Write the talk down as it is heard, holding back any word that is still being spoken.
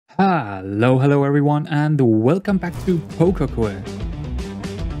Hello everyone, and welcome back to Poker Quest.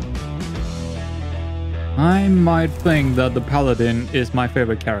 I might think that the Paladin is my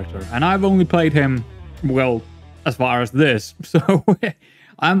favorite character, and I've only played him, well, as far as this. So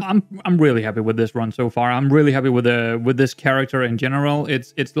I'm really happy with this run so far. I'm really happy with this character in general.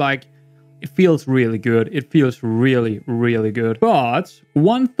 It's like it feels really good. It feels really good. But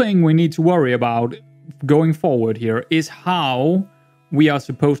one thing we need to worry about going forward here is how we are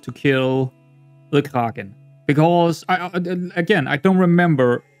supposed to kill the Kraken. Because, again, I don't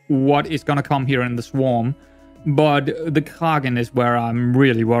remember what is gonna come here in the Swarm, but the Kraken is where I'm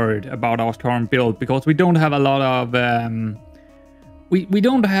really worried about our current build, because we don't have a lot of... we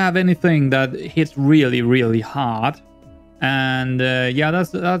don't have anything that hits really hard. And yeah,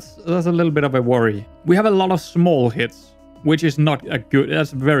 that's a little bit of a worry. We have a lot of small hits, which is not a good...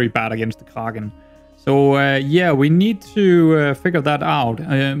 That's very bad against the Kraken. So yeah, we need to figure that out.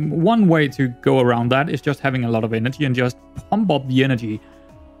 One way to go around that is just having a lot of energy and just pump up the energy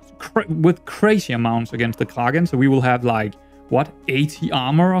with crazy amounts against the Kraken. So we will have like, what, 80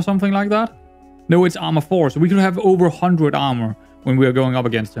 armor or something like that? No, it's armor 4. So we could have over 100 armor when we are going up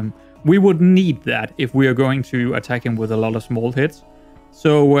against him. We would need that if we are going to attack him with a lot of small hits.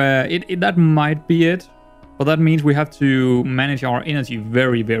 So that might be it. But that means we have to manage our energy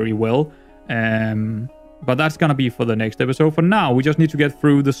very well. But that's gonna be for the next episode. For now, we just need to get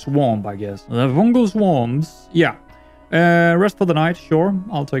through the swamp, I guess. The fungal swarms, yeah. Rest for the night, sure,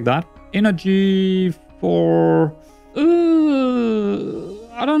 I'll take that. Energy for...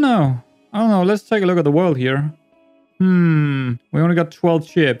 I don't know. Let's take a look at the world here. We only got 12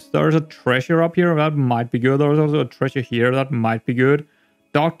 chips. There's a treasure up here, that might be good. There's also a treasure here, that might be good.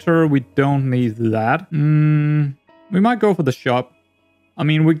 Doctor, we don't need that. We might go for the shop. I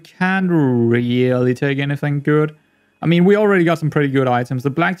mean, we can't really take anything good. I mean, we already got some pretty good items. The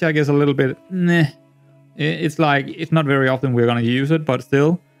blackjack is a little bit... Meh. It's like, it's not very often we're going to use it, but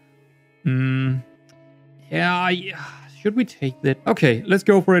still. Yeah, should we take that? Okay, let's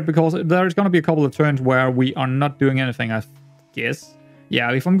go for it, because there's going to be a couple of turns where we are not doing anything, I guess. Yeah,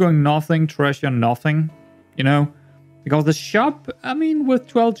 if I'm going nothing, treasure, nothing, you know. Because the shop, I mean, with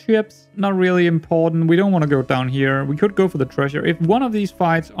 12 chips, not really important. We don't want to go down here. We could go for the treasure. If one of these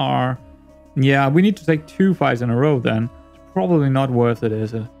fights are... Yeah, we need to take 2 fights in a row then. It's probably not worth it,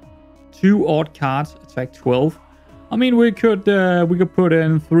 is it? 2 odd cards, attack 12. I mean, we could put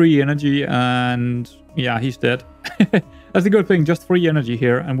in 3 energy and... Yeah, he's dead. That's a good thing. Just 3 energy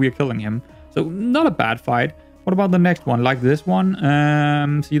here and we are killing him. So, not a bad fight. What about the next one? Like this one?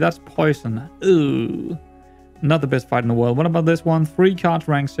 See, that's poison. Ooh. Not the best fight in the world. What about this one? 3 cards,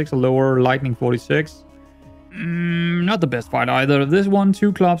 rank 6 or lower, lightning 46. Not the best fight either. This one,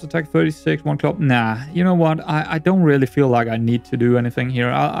 2 clubs, attack 36, 1 club. Nah, you know what? I don't really feel like I need to do anything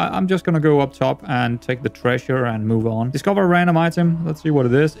here. I'm just gonna go up top and take the treasure and move on. Discover a random item. Let's see what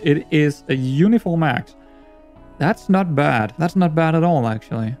it is. It is a uniform axe. That's not bad. That's not bad at all,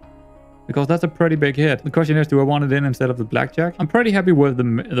 actually. Because that's a pretty big hit. The question is, do I want it in instead of the blackjack? I'm pretty happy with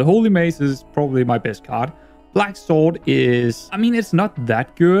the Holy Mace is probably my best card. Black Sword is... I mean, it's not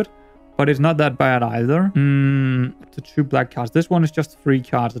that good, but it's not that bad either. Up to 2 black cards. This one is just 3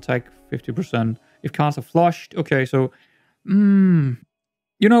 cards, attack 50%. If cards are flushed, okay, so... You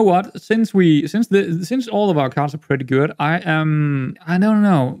know what? Since all of our cards are pretty good, I don't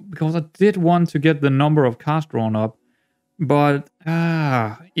know, because I did want to get the number of cards drawn up, but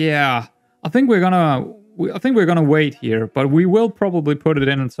yeah, I think we're gonna wait here, but we will probably put it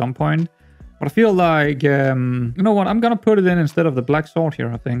in at some point. But I feel like, you know what, I'm gonna put it in instead of the black sword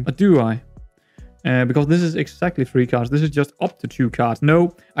here, I think. Or do I? Because this is exactly 3 cards. This is just up to 2 cards.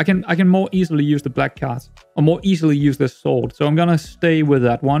 No, I can more easily use the black cards. Or more easily use this sword. So I'm gonna stay with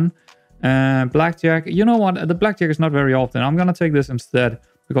that one. Blackjack. You know what, the blackjack is not very often. I'm gonna take this instead.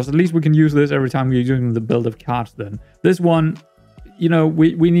 Because at least we can use this every time we're using the build of cards then. This one, you know,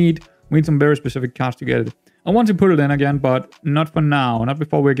 we need some very specific cards to get it. I want to put it in again, but not for now. Not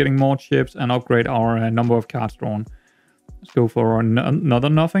before we're getting more chips and upgrade our number of cards drawn. Let's go for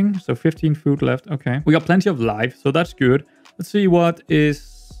another nothing. So 15 food left. Okay. We got plenty of life, so that's good. Let's see what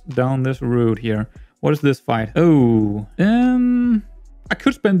is down this road here. What is this fight? Oh. I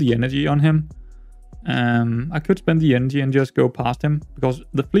could spend the energy on him. I could spend the energy and just go past him. Because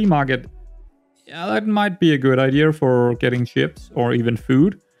the flea market... Yeah, that might be a good idea for getting chips or even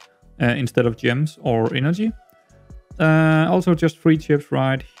food. Instead of gems or energy. Also just 3 chips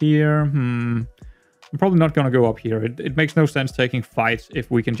right here. I'm probably not going to go up here. It makes no sense taking fights if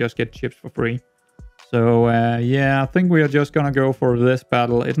we can just get chips for free. So yeah, I think we are just going to go for this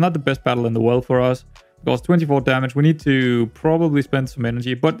battle. It's not the best battle in the world for us. Because 24 damage, we need to probably spend some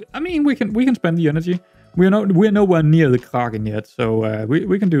energy. But I mean, we can spend the energy. We're nowhere near the Kraken yet, so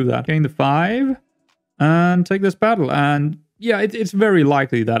we can do that. Gain the 5 and take this battle. And yeah, it's very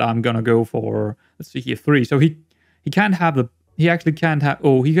likely that I'm gonna go for, let's see here, 3. So he can't have the, he actually can't have,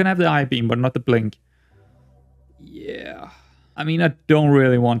 oh, he can have the eye beam, but not the blink. Yeah. I mean, I don't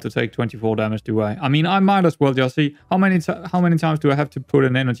really want to take 24 damage, do I? I mean, I might as well just see how many times do I have to put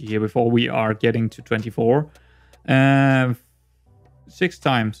in energy here before we are getting to 24. 6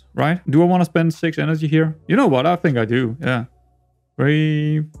 times, right? Do I want to spend 6 energy here? You know what? I think I do. Yeah.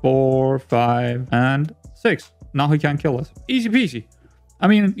 3, 4, 5, and 6. Now he can't kill us. Easy peasy. I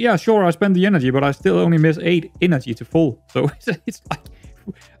mean, yeah, sure, I spend the energy, but I still only miss 8 energy to full. So it's like,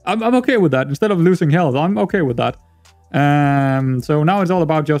 I'm okay with that. Instead of losing health, I'm okay with that. So now it's all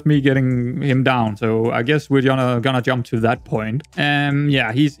about just me getting him down. So I guess we're gonna jump to that point.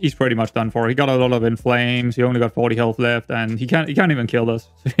 Yeah, he's pretty much done for. He got a lot of inflames. He only got 40 health left, and he can't even kill us.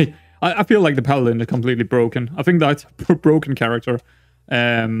 I feel like the paladin is completely broken. I think that's a broken character.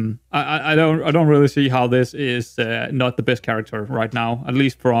 I don't really see how this is not the best character right now. At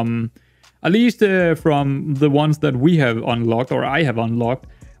least from the ones that we have unlocked, or I have unlocked.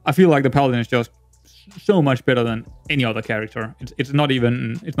 I feel like the paladin is just so much better than any other character. It's not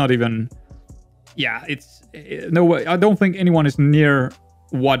even yeah, no way. I don't think anyone is near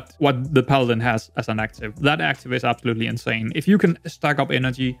what the paladin has as an active. That active is absolutely insane. If you can stack up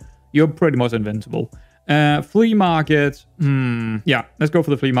energy, you're pretty much invincible. Flea market, yeah, let's go for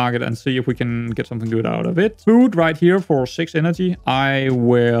the flea market and see if we can get something good out of it. Food right here for 6 energy. I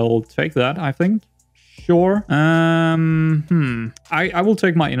will take that, I think. Sure. I will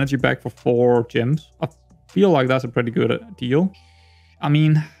take my energy back for 4 gems. I feel like that's a pretty good deal. I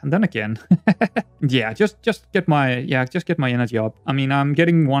mean, and then again, yeah, just get my energy up. I mean, I'm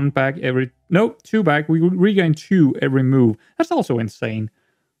getting 1 back every, no, 2 back. We regain 2 every move. That's also insane.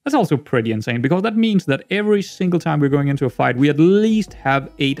 That's also pretty insane, because that means that every single time we're going into a fight, we at least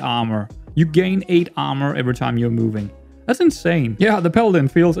have 8 armor. You gain 8 armor every time you're moving. That's insane. Yeah, the paladin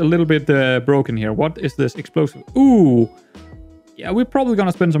feels a little bit broken here. What is this explosive? Ooh. Yeah, we're probably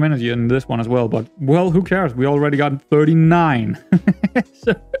gonna spend some energy in this one as well, but, well, who cares? We already got 39.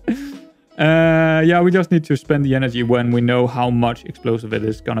 So, yeah, we just need to spend the energy when we know how much explosive it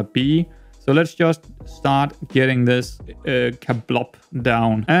is gonna be. So let's just start getting this kablop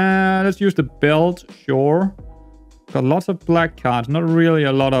down. Let's use the belt, sure. Got lots of black cards, not really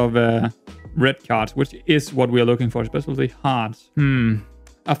a lot of red cards, which is what we're looking for, especially hearts.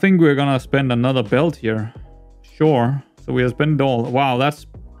 I think we're gonna spend another belt here. Sure. So we have spent it all. Wow, that's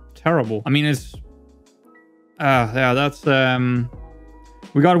terrible. I mean, it's... yeah, that's...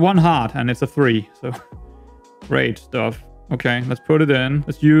 we got 1 heart, and it's a 3, so... Great stuff. Okay, let's put it in.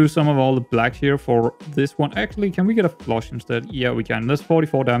 Let's use some of all the blacks here for this one. Actually, can we get a flush instead? Yeah, we can. That's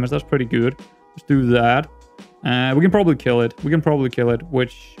 44 damage. That's pretty good. Let's do that. We can probably kill it.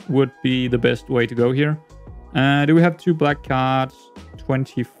 Which would be the best way to go here. Do we have 2 black cards?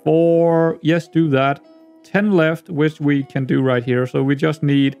 24. Yes, do that. 10 left, which we can do right here. So we just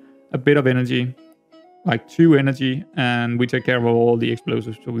need a bit of energy. Like 2 energy, and we take care of all the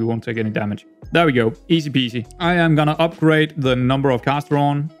explosives, so we won't take any damage. There we go. Easy peasy. I am gonna upgrade the number of cards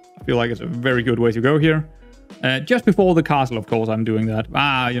drawn. I feel like it's a very good way to go here. Just before the castle, of course, I'm doing that.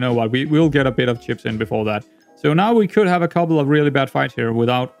 You know what? We'll get a bit of chips in before that. So now we could have a couple of really bad fights here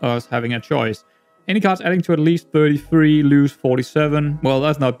without us having a choice. Any cards adding to at least 33, lose 47. Well,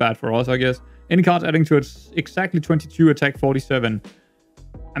 that's not bad for us, I guess. Any cards adding to exactly 22, attack 47.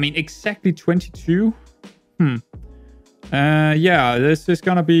 I mean, exactly 22? Yeah, this is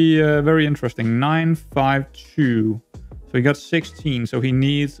gonna be very interesting. 9, 5, 2. So he got 16, so he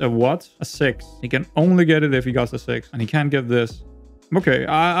needs a what? A 6. He can only get it if he got a 6, and he can't get this. Okay,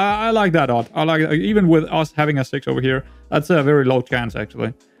 I like that odd. I like it. Even with us having a 6 over here, that's a very low chance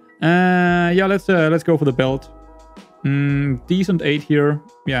actually. Yeah, let's go for the belt. Decent 8 here.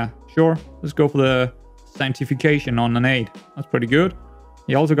 Yeah, sure. Let's go for the sanctification on an 8. That's pretty good.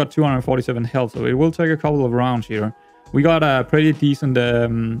 He also got 247 health, so it will take a couple of rounds here. We got a pretty decent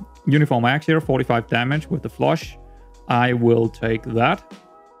uniform axe here, 45 damage with the flush. I will take that.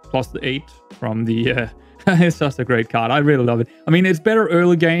 Plus the 8 from the... it's just a great card. I really love it. I mean, it's better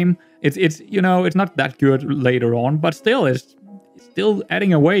early game. It's you know, it's not that good later on, but still, it's still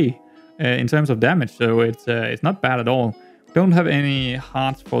adding away in terms of damage. So it's not bad at all. Don't have any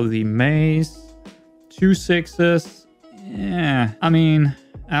hearts for the mace. 2 6s. Yeah, I mean,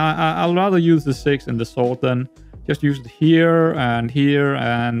 I'll rather use the 6 in the sword than just use it here,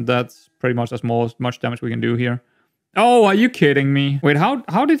 and that's pretty much as much damage we can do here. Oh, are you kidding me? Wait,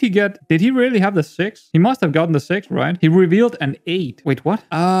 how did he get... Did he really have the 6? He must have gotten the 6, right? He revealed an 8. Wait, what?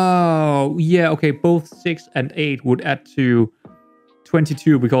 Oh, yeah, okay. Both 6 and 8 would add to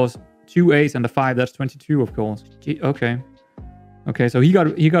 22 because 2 8s and a 5, that's 22, of course. Okay. Okay, so he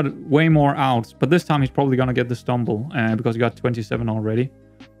got way more outs, but this time he's probably gonna get the stumble because he got 27 already.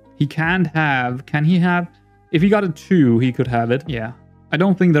 He can't have... Can he have... If he got a 2, he could have it. Yeah. I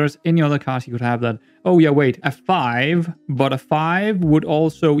don't think there's any other card he could have that. Oh, yeah, wait. A 5, but a 5 would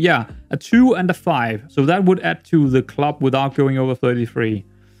also... Yeah, a 2 and a 5. So that would add to the club without going over 33.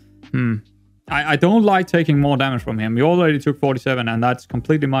 I don't like taking more damage from him. He already took 47, and that's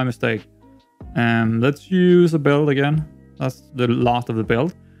completely my mistake. Let's use the build again. That's the last of the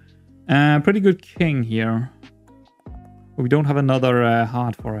build. Pretty good king here. We don't have another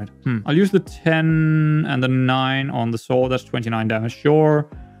heart for it. I'll use the 10 and the 9 on the sword. That's 29 damage. Sure.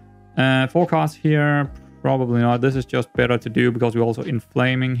 4 cards here. Probably not. This is just better to do because we're also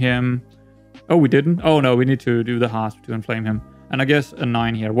inflaming him. Oh, we didn't? Oh, no. We need to do the heart to inflame him. And I guess a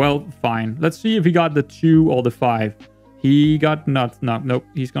 9 here. Well, fine. Let's see if he got the 2 or the 5. He got not. Nope.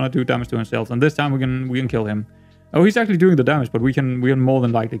 He's going to do damage to himself. And this time we can kill him. Oh, he's actually doing the damage, but we can more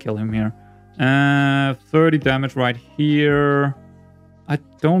than likely kill him here. 30 damage right here. I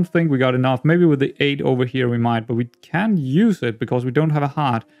don't think we got enough. Maybe with the 8 over here we might, but we can't use it because we don't have a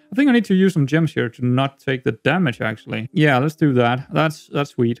heart. I think I need to use some gems here to not take the damage, actually. Yeah, let's do that. That's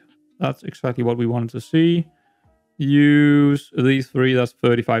sweet. That's exactly what we wanted to see. Use these 3. That's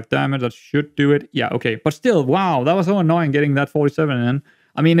 35 damage. That should do it. Yeah, okay. But still, wow, that was so annoying getting that 47 in.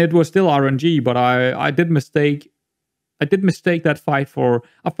 I mean, it was still RNG, but I did mistake that fight for...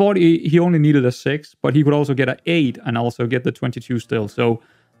 I thought he only needed a 6, but he could also get an 8 and also get the 22 still. So,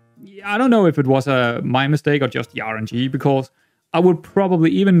 I don't know if it was my mistake or just the RNG, because I would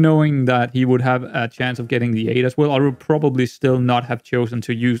probably, even knowing that he would have a chance of getting the 8 as well, I would probably still not have chosen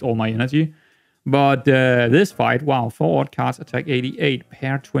to use all my energy. But this fight, wow, 4 odd cards, attack 88,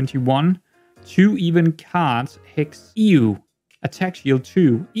 pair 21, 2 even cards, hex, ew. Attack shield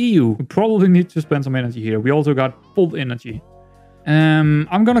 2. Ew. We probably need to spend some energy here. We also got full energy.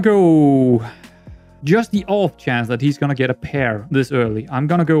 I'm gonna go... Just the off chance that he's gonna get a pair this early. I'm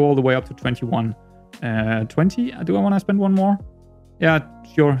gonna go all the way up to 21. 20? Do I want to spend one more? Yeah,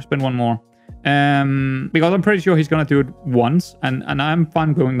 sure. Spend one more. Because I'm pretty sure he's gonna do it once. And I'm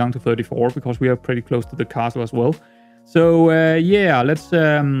fine going down to 34 because we are pretty close to the castle as well. So, yeah, let's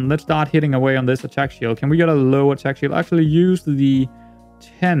start hitting away on this attack shield. Can we get a low attack shield? Actually, use the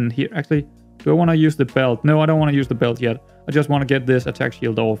 10 here. Actually, do I want to use the belt? No, I don't want to use the belt yet. I just want to get this attack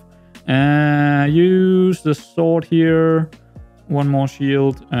shield off. Use the sword here. One more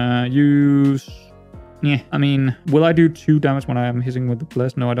shield. Yeah, I mean, will I do 2 damage when I am hitting with the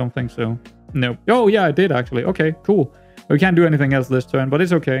bless? No, I don't think so. No. Oh, yeah, I did, actually. Okay, cool. We can't do anything else this turn, but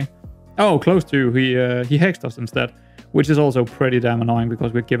it's okay. Oh, close to. He hexed us instead. Which is also pretty damn annoying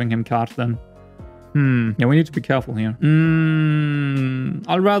because we're giving him cards then. Yeah, we need to be careful here.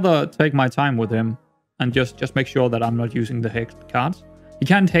 I'll rather take my time with him and just make sure that I'm not using the hexed cards. He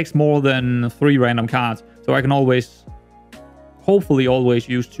can't hex more than 3 random cards, so I can always, hopefully always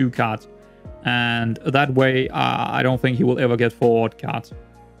use 2 cards. And that way, I don't think he will ever get 4 odd cards.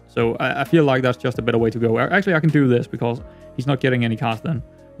 So I feel like that's just a better way to go. Actually, I can do this because he's not getting any cards then.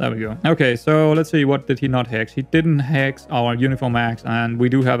 There we go. Okay, so let's see. What did he not hex? He didn't hex our uniform axe, and we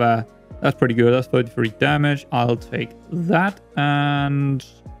do have a... That's pretty good. That's 33 damage. I'll take that, and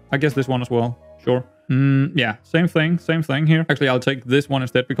I guess this one as well. Sure. Yeah, same thing here. Actually, I'll take this one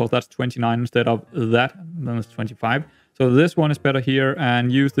instead because that's 29 instead of that. Then it's 25. So this one is better here,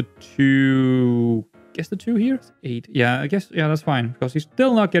 and use the 2... Guess the 2 here? 8. Yeah, I guess... Yeah, that's fine because he's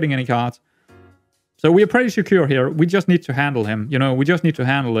still not getting any cards. So we are pretty secure here. We just need to handle him. You know, we just need to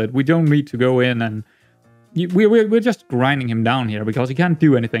handle it. We don't need to go in and... We're just grinding him down here because he can't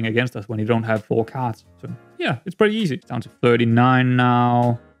do anything against us when he don't have 4 cards. So, yeah, it's pretty easy. It's down to 39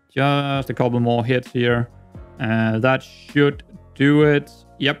 now. Just a couple more hits here. That should do it.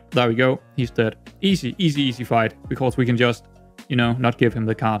 Yep, there we go. He's dead. Easy fight because we can just, you know, not give him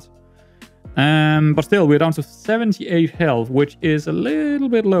the cards. But still, we're down to 78 health, which is a little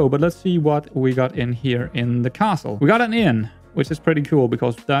bit low. But let's see what we got in here in the castle. We got an inn, which is pretty cool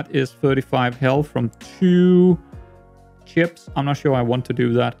because that is 35 health from 2 chips. I'm not sure I want to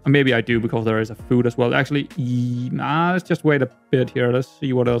do that. Or maybe I do because there is a food as well. Actually, let's just wait a bit here. Let's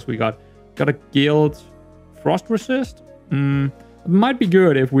see what else we got. Got a guild frost resist. It might be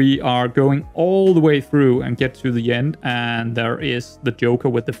good if we are going all the way through and get to the end and there is the Joker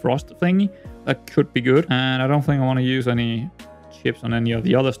with the frost thingy. That could be good. And I don't think I want to use any chips on any of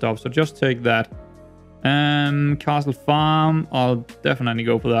the other stuff. So just take that. Castle Farm, I'll definitely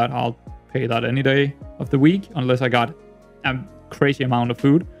go for that. I'll pay that any day of the week, unless I got a crazy amount of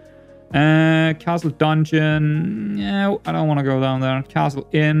food. Castle Dungeon, yeah, I don't want to go down there. Castle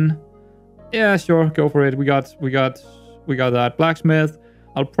Inn, yeah, sure, go for it. We got that. Blacksmith,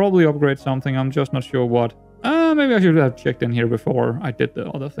 I'll probably upgrade something. I'm just not sure what. Maybe I should have checked in here before I did the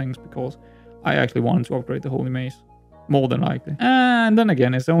other things, because I actually wanted to upgrade the Holy Mace. More than likely. And then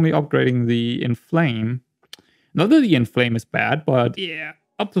again, it's only upgrading the Inflame. Not that the Inflame is bad, but yeah,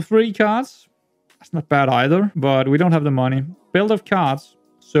 up to 3 cards. That's not bad either, but we don't have the money. Build of cards.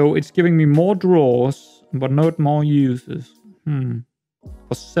 So it's giving me more draws, but not more uses.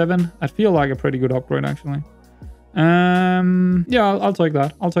 For 7, I feel like a pretty good upgrade, actually. Yeah, I'll take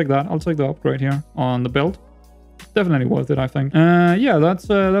that. I'll take the upgrade here on the build. Definitely worth it, I think. Yeah, that's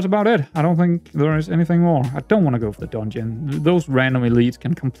about it. I don't think there is anything more. I don't want to go for the dungeon. Those random elites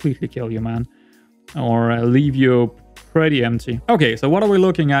can completely kill you, man. Or leave you pretty empty. Okay, so what are we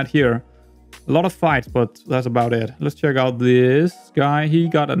looking at here? A lot of fights, but that's about it. Let's check out this guy. He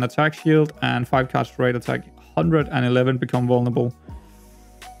got an attack shield and 5 cards straight attack. 111 become vulnerable.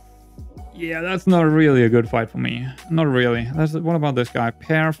 Yeah, that's not really a good fight for me. Not really. What about this guy?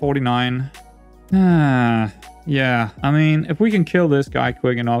 Pair 49. Yeah, I mean, if we can kill this guy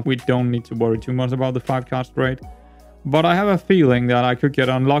quick enough, we don't need to worry too much about the 5 card straight. But I have a feeling that I could get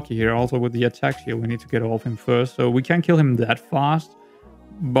unlucky here. Also with the attack shield, we need to get off him first. So we can't kill him that fast.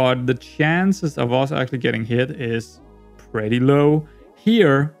 But the chances of us actually getting hit is pretty low.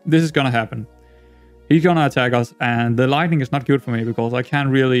 Here, this is gonna happen. He's gonna attack us, and the lightning is not good for me because I can't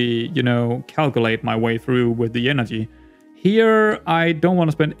really, you know, calculate my way through with the energy. Here, I don't want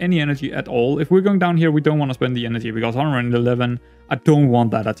to spend any energy at all. If we're going down here, we don't want to spend the energy because 111, I don't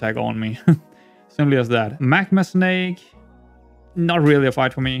want that attack on me. Simply as that. Magma Snake, not really a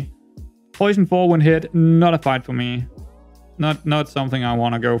fight for me. Poison 4 when hit, not a fight for me. Not something I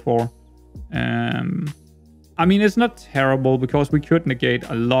want to go for. I mean, it's not terrible because we could negate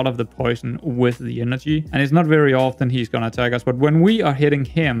a lot of the poison with the energy. And it's not very often he's going to attack us. But when we are hitting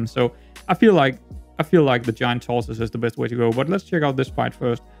him, so I feel like the giant tosses is the best way to go. But let's check out this fight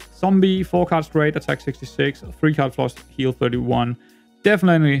first. Zombie, 4 cards straight, attack 66, 3 card plus, heal 31.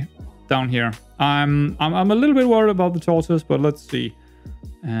 Definitely down here. I'm a little bit worried about the tosses, but let's see.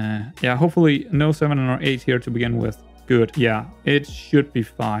 Yeah, hopefully no 7 or 8 here to begin with. Good. Yeah, it should be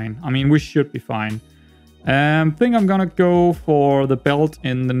fine. I mean, we should be fine. Think I'm gonna go for the belt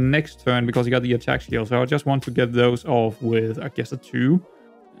in the next turn because he got the attack shield. So I just want to get those off with, I guess, a 2.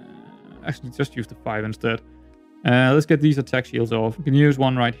 Actually, just use the 5 instead. Let's get these attack shields off. We can use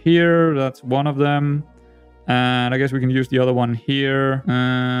one right here. That's one of them. And I guess we can use the other one here.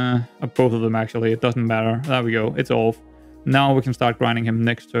 Both of them, actually. It doesn't matter. There we go. It's off. Now we can start grinding him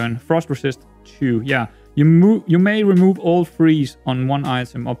next turn. Frost resist 2. Yeah. You may remove all freeze on one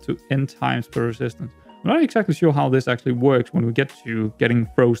item up to n times per resistance. I'm not exactly sure how this actually works when we get to getting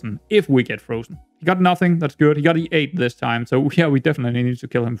frozen. If we get frozen. He got nothing. That's good. He got the 8 this time. So yeah, we definitely need to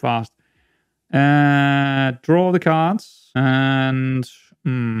kill him fast. Draw the cards. And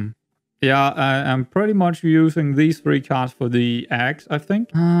yeah, I'm pretty much using these 3 cards for the axe, I think.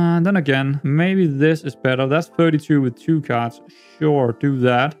 And then again, maybe this is better. That's 32 with 2 cards. Sure, do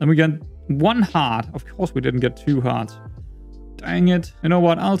that. Then we get 1 heart. Of course we didn't get 2 hearts. Dang it. You know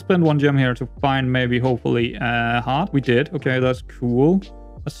what? I'll spend 1 gem here to find maybe, hopefully, a heart. We did. Okay, that's cool.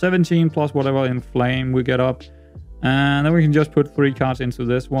 A 17 plus whatever in flame we get up. And then we can just put 3 cards into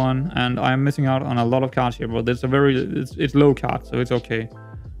this one. And I'm missing out on a lot of cards here, but it's it's low card, so it's okay.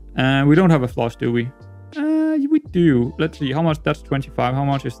 We don't have a flush, do we? We do. Let's see. How much? That's 25. How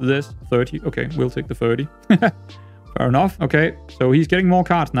much is this? 30. Okay, we'll take the 30. Fair enough. Okay, so he's getting more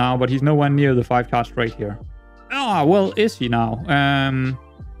cards now, but he's nowhere near the 5 cards straight here. Ah, well, is he now?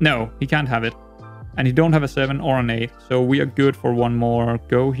 No, he can't have it. And he don't have a 7 or an 8. So we are good for 1 more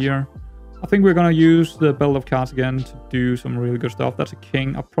go here. I think we're going to use the belt of cards again to do some really good stuff. That's a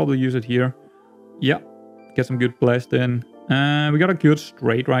king. I'll probably use it here. Yeah, get some good blast in. We got a good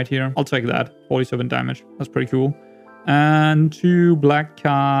straight right here. I'll take that. 47 damage. That's pretty cool. And 2 black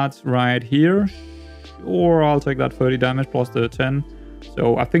cards right here. Or I'll take that 30 damage plus the 10.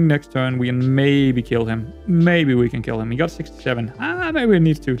 So I think next turn we can maybe kill him. Maybe we can kill him. He got 67. Maybe we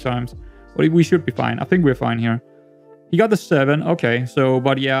need 2 times. But we should be fine. I think we're fine here. He got the 7. Okay, so,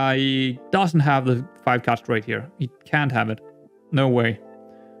 but yeah, he doesn't have the 5 card straight here. He can't have it. No way.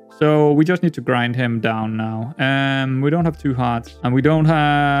 So we just need to grind him down now. We don't have 2 hearts. And we don't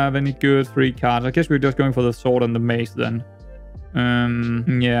have any good 3 cards. I guess we're just going for the sword and the mace then.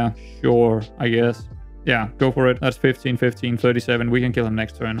 Yeah, sure, I guess. Yeah, go for it. That's 15, 15, 37. We can kill him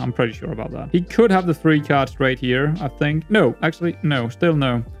next turn. I'm pretty sure about that. He could have the 3 cards straight here, I think. No, actually, no. Still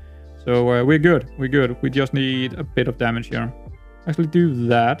no. So we're good. We're good. We just need a bit of damage here. Actually do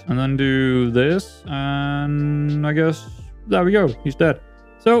that. And then do this. And I guess there we go. He's dead.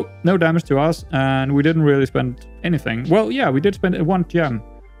 So no damage to us. And we didn't really spend anything. Well, yeah, we did spend 1 gem.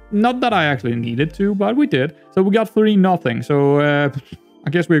 Not that I actually needed to, but we did. So we got 3 nothing. So I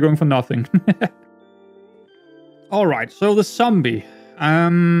guess we're going for nothing. Alright, so the zombie.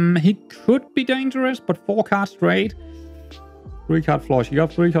 He could be dangerous, but 4 cards straight. 3 card flush. He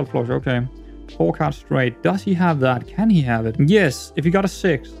got 3 card flush, okay. 4 cards straight. Does he have that? Can he have it? Yes, if he got a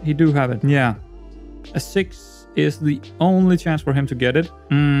 6, he do have it. Yeah. A 6 is the only chance for him to get it.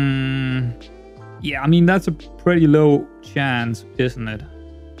 Yeah, I mean, that's a pretty low chance, isn't it?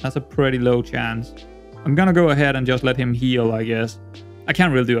 That's a pretty low chance. I'm gonna go ahead and just let him heal, I guess. I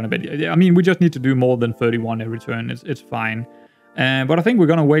can't really do anything. I mean, we just need to do more than 31 every turn. It's fine. But I think we're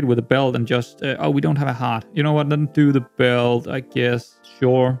gonna wait with the belt and just... oh, we don't have a heart. You know what? Then do the belt, I guess.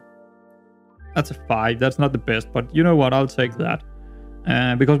 Sure. That's a 5. That's not the best, but you know what? I'll take that.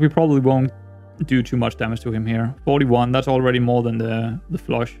 Because we probably won't do too much damage to him here. 41, that's already more than the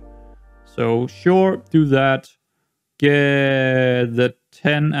flush. So, sure, do that. Get the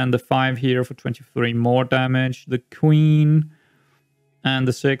 10 and the 5 here for 23 more damage. The queen and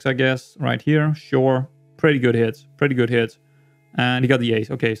the 6, I guess, right here. Sure. Pretty good hits. Pretty good hits. And he got the ace.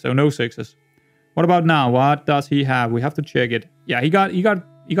 Okay, so no 6s. What about now? What does he have? We have to check it. Yeah, he got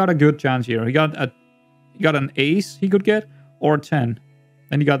a good chance here. He got an ace he could get, or a 10.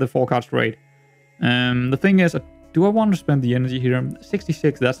 Then he got the 4 card straight. The thing is, do I want to spend the energy here?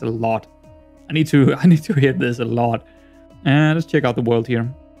 66, that's a lot. I need to hit this a lot. And let's check out the world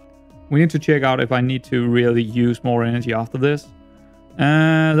here. We need to check out if I need to really use more energy after this.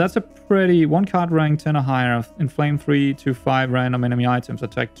 That's a pretty... 1 card rank 10 or higher. Inflame 3 to 5 random enemy items.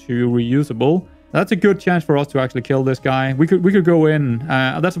 Attack 2 reusable. That's a good chance for us to actually kill this guy. We could go in.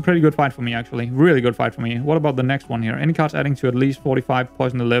 That's a pretty good fight for me, actually. Really good fight for me. What about the next one here? Any cards adding to at least 45,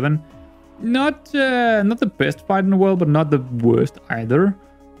 poison 11. Not the best fight in the world, but not the worst either.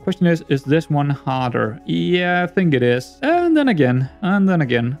 Question is this one harder? Yeah, I think it is. And then again,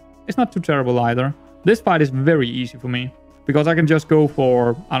 it's not too terrible either. This fight is very easy for me because I can just go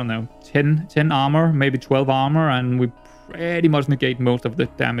for, I don't know, 10 armor, maybe 12 armor, and we pretty much negate most of the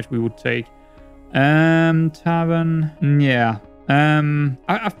damage we would take. Tavern, yeah.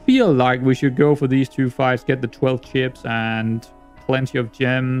 I feel like we should go for these 2 fights, get the 12 chips and plenty of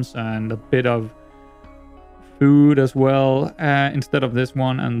gems and a bit of food as well, instead of this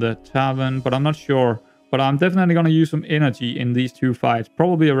one and the tavern, but I'm not sure. But I'm definitely going to use some energy in these 2 fights.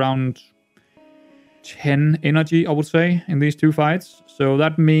 Probably around 10 energy, I would say, in these 2 fights. So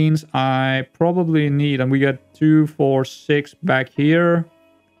that means I probably need, and we get 2, 4, 6 back here.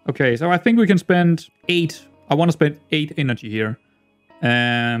 Okay, so I think we can spend 8. I want to spend 8 energy here.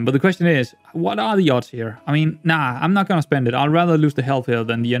 But the question is, what are the odds here? I mean, nah, I'm not going to spend it. I'd rather lose the health here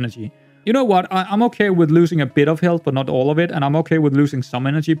than the energy. You know what? I'm okay with losing a bit of health, but not all of it. And I'm okay with losing some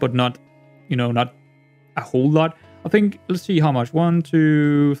energy, but not, you know, not a whole lot. I think, let's see how much. 1,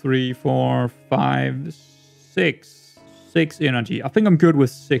 2, 3, 4, 5, 6. 6 energy. I think I'm good with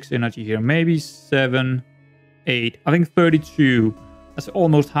 6 energy here. Maybe 7, 8. I think 32. That's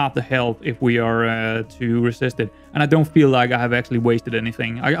almost half the health if we are to resist it. And I don't feel like I have actually wasted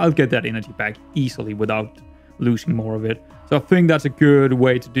anything. I'll get that energy back easily without losing more of it. So I think that's a good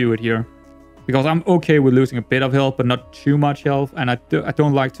way to do it here. Because I'm okay with losing a bit of health, but not too much health. And I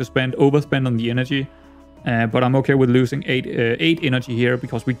don't like to overspend on the energy. But I'm okay with losing 8 energy here,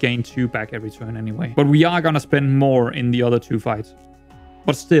 because we gain 2 back every turn anyway. But we are going to spend more in the other 2 fights.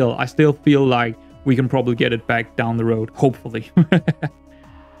 But still, I still feel like we can probably get it back down the road. Hopefully.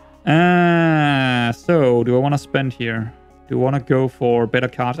 So, do I want to spend here? Do I want to go for better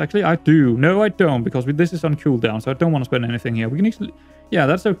cards? Actually, I do. No, I don't, because this is on cooldown, so I don't want to spend anything here. We can actually... Yeah,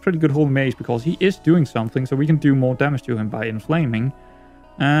 that's a pretty good whole maze, because he is doing something, so we can do more damage to him by inflaming.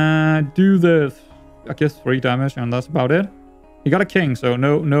 Do the... I guess 3 damage, and that's about it. He got a king, so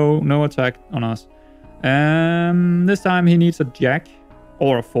no attack on us. This time he needs a jack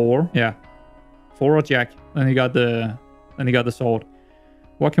or a 4. Yeah, 4 or jack. Then he got the sword.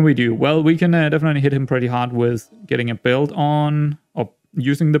 What can we do? Well, we can definitely hit him pretty hard with getting a build on, or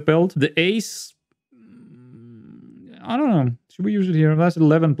using the build. The ace, I don't know. Should we use it here? That's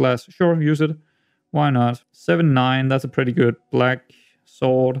 11 blast. Sure, use it. Why not? 7-9. That's a pretty good black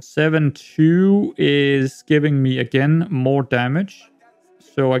sword. 7-2 is giving me again more damage.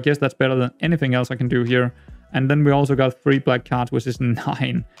 So I guess that's better than anything else I can do here. And then we also got 3 black cards, which is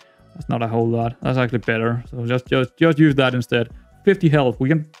 9. That's not a whole lot. That's actually better. So just use that instead. 50 health. We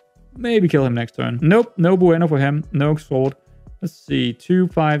can maybe kill him next turn. Nope. No bueno for him. No sword. Let's see. 2,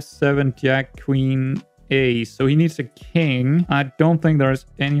 5, 7, jack, queen, ace. So he needs a king. I don't think there's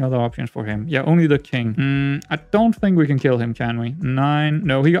any other options for him. Yeah, only the king. I don't think we can kill him, can we? 9.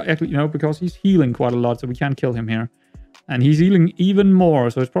 No, he got actually, no, because he's healing quite a lot, so we can't kill him here. And he's healing even more,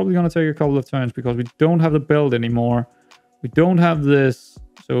 so it's probably going to take a couple of turns because we don't have the belt anymore. We don't have this.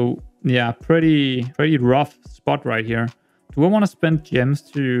 So, yeah, pretty rough spot right here. Do I want to spend gems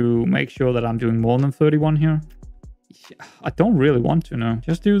to make sure that I'm doing more than 31 here? I don't really want to, no.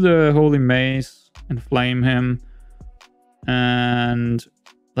 Just do the Holy Mace, inflame him. And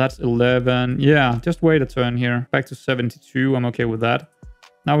that's 11. Yeah, just wait a turn here. Back to 72. I'm okay with that.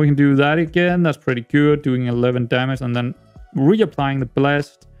 Now we can do that again. That's pretty good. Doing 11 damage and then reapplying the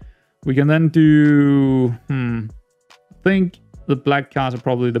blessed. We can then do... I think the black cards are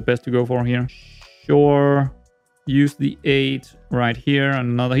probably the best to go for here. Sure. Use the 8 right here.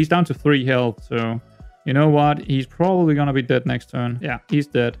 And another... He's down to 3 health, so... You know what? He's probably gonna be dead next turn. Yeah, he's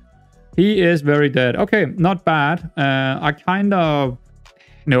dead. He is very dead. Okay, not bad. I kind of...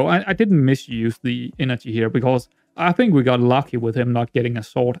 No, I didn't misuse the energy here because I think we got lucky with him not getting a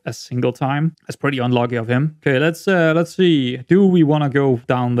sword a single time. That's pretty unlucky of him. Okay, let's see. Do we want to go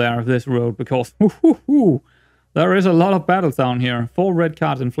down there this road? Because there is a lot of battles down here. 4 red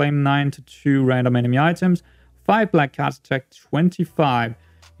cards inflame 9 to 2 random enemy items. 5 black cards attack 25.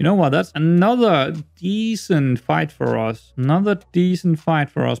 You know what? That's another decent fight for us. Another decent fight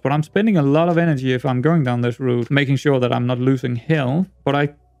for us. But I'm spending a lot of energy if I'm going down this route, making sure that I'm not losing health. But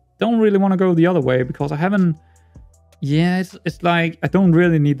I don't really want to go the other way because I haven't... Yeah, it's like I don't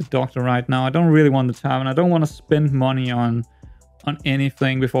really need the doctor right now. I don't really want the tavern. I don't want to spend money on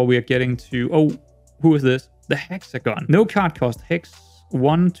anything before we are getting to... Oh, who is this? The hexagon. No card cost. Hex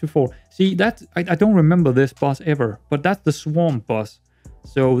 1 to 4. See, that I don't remember this boss ever. But that's the swarm boss.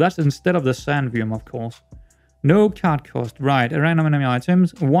 So that's instead of the Sandvium, of course. No card cost. Right. Random enemy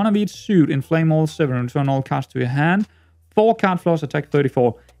items. 1 of each suit. Inflame all 7. Return all cards to your hand. 4 card flaws. Attack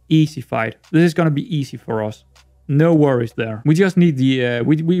 34. Easy fight. This is going to be easy for us. No worries there. We just need the...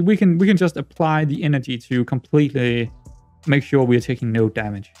 we can just apply the energy to completely make sure we are taking no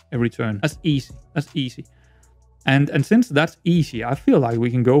damage every turn. That's easy. That's easy. And since that's easy, I feel like we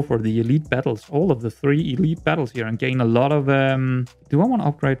can go for the elite battles. All of the 3 elite battles here and gain a lot of... Do I want to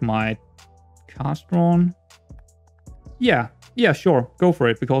upgrade my cast drawn? Yeah, sure. Go for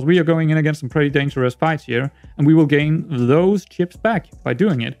it. Because we are going in against some pretty dangerous fights here. And we will gain those chips back by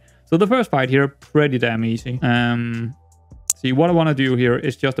doing it. So the first fight here, pretty damn easy. See, what I want to do here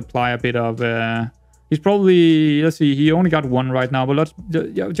is just apply a bit of... He's probably, let's see, he only got 1 right now, but let's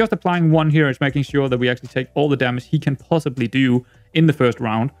just applying 1 here is making sure that we actually take all the damage he can possibly do in the first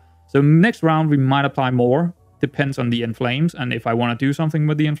round. So next round we might apply more, depends on the inflames and if I want to do something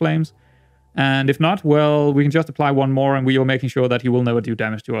with the inflames. And if not, well, we can just apply 1 more and we are making sure that he will never do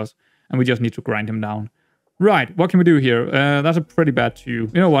damage to us. And we just need to grind him down. Right, what can we do here? That's a pretty bad 2. You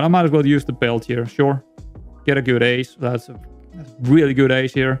know what, I might as well use the belt here, sure. Get a good ace, that's a really good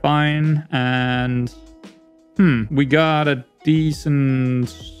ace here. Fine, and... we got a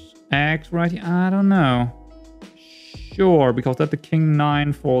decent axe right here. I don't know. Sure, because that's the king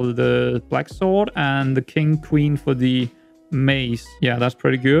 9 for the black sword and the king queen for the mace. Yeah, that's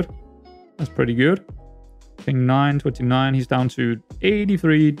pretty good. That's pretty good. King 9, 29. He's down to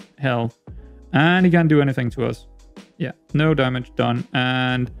 83 health. And he can't do anything to us. Yeah, no damage done.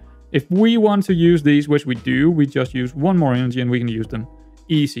 And if we want to use these, which we do, we just use 1 more energy and we can use them.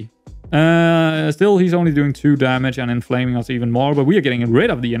 Easy. Still, he's only doing 2 damage and inflaming us even more, but we are getting rid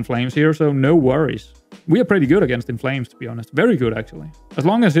of the inflames here, so no worries. We are pretty good against inflames, to be honest. Very good, actually. As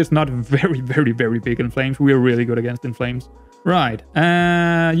long as it's not very, very, very big inflames, we are really good against inflames. Right.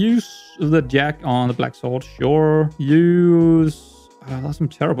 Use the jack on the black sword. Sure. Use... that's some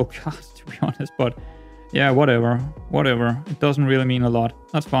terrible cards, to be honest, but... Yeah, whatever. Whatever. It doesn't really mean a lot.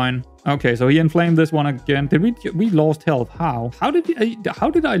 That's fine. Okay, so he inflamed this one again. Did we lost health? How? How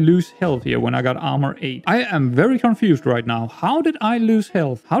did I lose health here when I got armor 8? I am very confused right now. How did I lose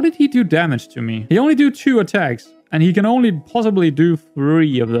health? How did he do damage to me? He only do 2 attacks. And he can only possibly do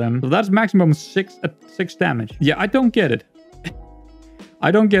 3 of them. So that's maximum 6 damage. Yeah, I don't get it.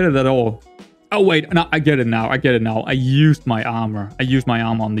 I don't get it at all. Oh, wait. No, I get it now. I get it now. I used my armor. I used my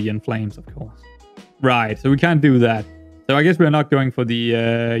armor on the inflames, of course. Right, so we can't do that. So I guess we're not going for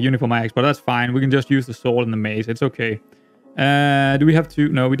the uniform axe, but that's fine. We can just use the sword and the mace. It's okay. Do we have 2?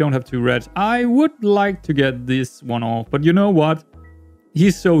 No, we don't have 2 reds. I would like to get this one off, but you know what?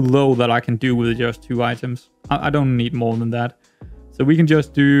 He's so low that I can do with just 2 items. I don't need more than that. So So we can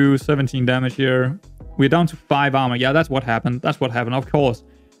just do 17 damage here. We're down to 5 armor. Yeah, that's what happened. That's what happened, of course.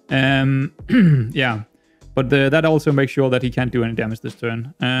 Yeah. But that also makes sure that he can't do any damage this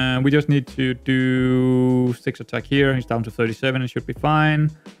turn. We just need to do 6 attack here. He's down to 37. It should be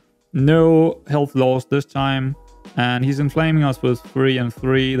fine. No health loss this time. And he's inflaming us with 3 and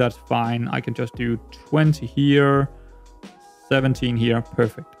 3. That's fine. I can just do 20 here. 17 here.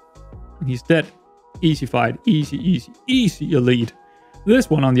 Perfect. And he's dead. Easy fight. Easy, easy, easy elite.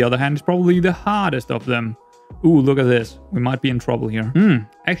 This one, on the other hand, is probably the hardest of them. Ooh, look at this. We might be in trouble here.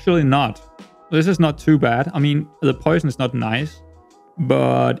 Actually not. This is not too bad. I mean, the poison is not nice,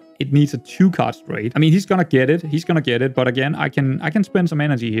 but it needs a 2-card straight. I mean, he's gonna get it. He's gonna get it. But again, I can spend some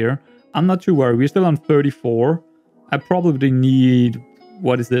energy here. I'm not too worried. We're still on 34. I probably need...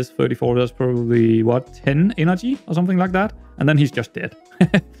 What is this? 34. That's probably, what, 10 energy or something like that? And then he's just dead.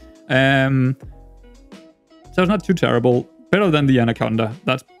 So it's not too terrible. Better than the Anaconda.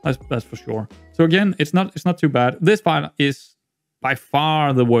 That's for sure. So again, it's not too bad. This fight is by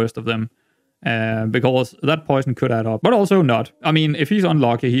far the worst of them. Because that poison could add up. But also not. I mean, if he's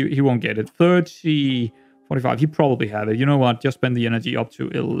unlucky, he won't get it. 30, 45. He probably have it. You know what? Just spend the energy up to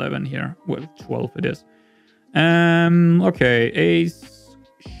 11 here. Well, 12 it is. Okay. Ace.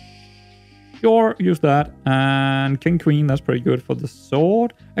 Sure, use that. And King Queen, that's pretty good for the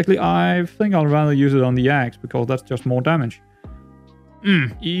sword. Actually, I think I'll rather use it on the axe because that's just more damage.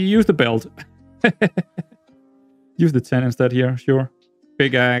 Use the belt. Use the 10 instead here, sure.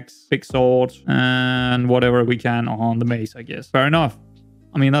 Big axe, big sword, and whatever we can on the mace, I guess. Fair enough.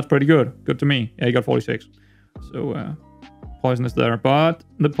 I mean, that's pretty good. Good to me. Yeah, he got 46. So, poison is there. But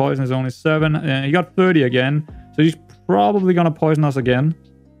the poison is only 7. He got 30 again. So he's probably gonna poison us again,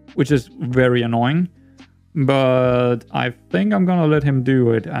 which is very annoying. But I think I'm gonna let him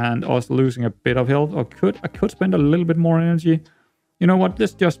do it, and us losing a bit of health. Or I could spend a little bit more energy. You know what?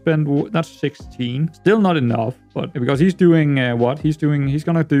 Let's just spend... That's 16. Still not enough, but because he's doing what? He's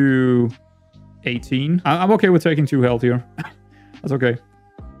gonna do 18. I'm okay with taking 2 health here. That's okay.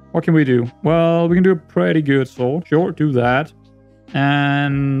 What can we do? Well, we can do a pretty good sword. Sure, do that.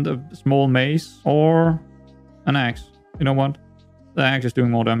 And a small mace or an axe. You know what? The axe is doing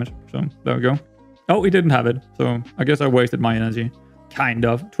more damage. So there we go. Oh, he didn't have it. So I guess I wasted my energy. Kind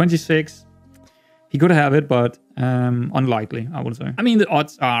of. 26. He could have it, but unlikely, I would say. I mean, the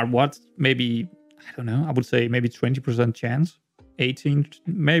odds are what? Maybe, I don't know. I would say maybe 20% chance. 18,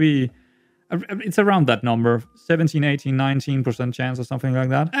 maybe. It's around that number. 17, 18, 19% chance or something like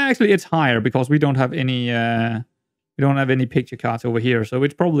that. Actually, it's higher because we don't have any... we don't have any picture cards over here, so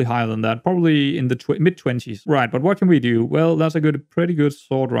it's probably higher than that. Probably in the mid-20s. Right, but what can we do? Well, that's a pretty good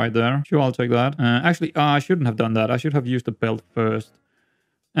sword right there. Sure, I'll take that. Actually, I shouldn't have done that. I should have used the belt first.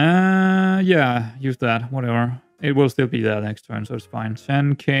 Yeah, use that. Whatever. It will still be there next turn, so it's fine.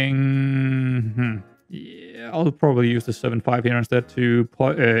 10 King... Yeah, I'll probably use the 7-5 here instead to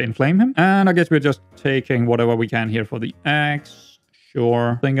inflame him. And I guess we're just taking whatever we can here for the axe.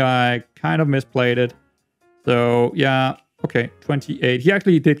 Sure. I think I kind of misplayed it. So, yeah. Okay, 28. He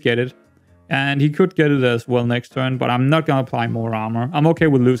actually did get it. And he could get it as well next turn, but I'm not going to apply more armor. I'm okay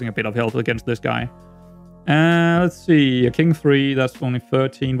with losing a bit of health against this guy. Let's see. A King 3, that's only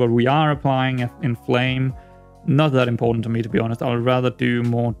 13, but we are applying Inflame. Not that important to me, to be honest. I would rather do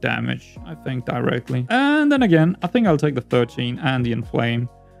more damage, I think, directly. And then again, I think I'll take the 13 and the Inflame.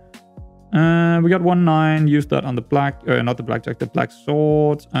 We got 1-9. Use that on the black... not the blackjack, the black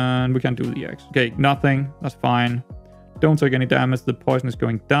sword. And we can do the X. Okay, nothing. That's fine. Don't take any damage. The poison is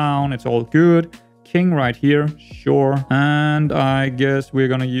going down. It's all good. King right here. Sure. And I guess we're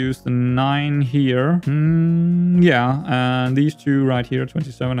gonna use the 9 here. Yeah. And these 2 right here,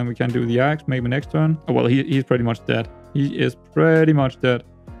 27. And we can do the axe maybe next turn. Oh, well, he's pretty much dead. He is pretty much dead.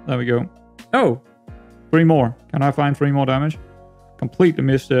 There we go. Oh! 3 more. Can I find 3 more damage? Completely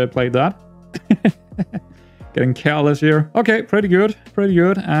misplayed that. Getting careless here. Okay, pretty good. Pretty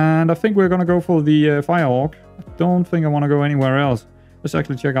good. And I think we're gonna go for the Firehawk. I don't think I want to go anywhere else. Let's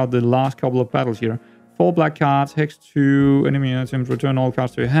actually check out the last couple of battles here. 4 black cards, hex 2, enemy items, return all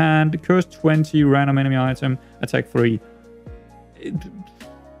cards to your hand, curse 20, random enemy item, attack 3.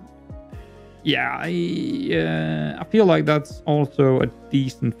 Yeah, I feel like that's also a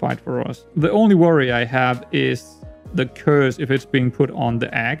decent fight for us. The only worry I have is the curse if it's being put on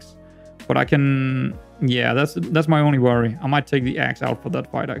the axe. But I can... Yeah, that's my only worry. I might take the axe out for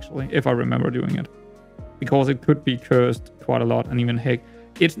that fight, actually, if I remember doing it. Because it could be cursed quite a lot, and even heck,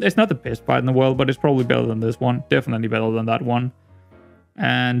 it's not the best fight in the world, but it's probably better than this one. Definitely better than that one.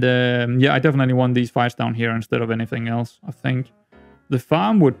 And yeah, I definitely want these fights down here instead of anything else, I think. The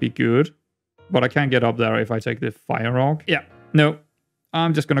farm would be good, but I can't get up there if I take the Firehawk. Yeah, no,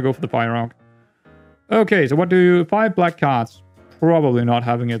 I'm just gonna go for the Fire Rock. Okay, so what do you... 5 black cards. Probably not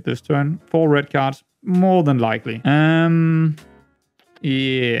having it this turn. 4 red cards. More than likely.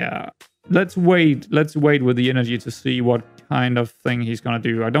 Yeah. Let's wait. Let's wait with the energy to see what kind of thing he's gonna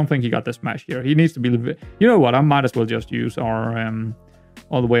do. I don't think he got the smash here. He needs to be... You know what? I might as well just use our...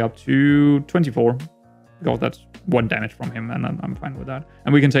 all the way up to 24. Because that's 1 damage from him, and I'm fine with that.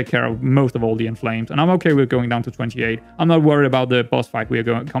 And we can take care of most of all the inflames. And I'm okay with going down to 28. I'm not worried about the boss fight we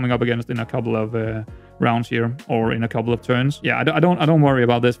are coming up against in a couple of rounds here, or in a couple of turns. Yeah, I don't worry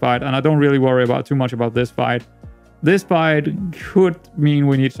about this fight, and I don't really worry about too much about this fight. This fight could mean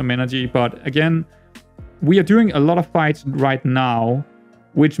we need some energy, but again, we are doing a lot of fights right now,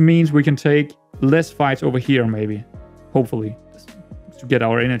 which means we can take less fights over here, maybe. Hopefully, to get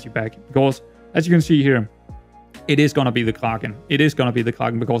our energy back. Because, as you can see here, it is going to be the Kraken. It is going to be the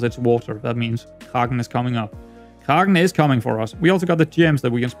Kraken because it's water. That means Kraken is coming up. Kraken is coming for us. We also got the gems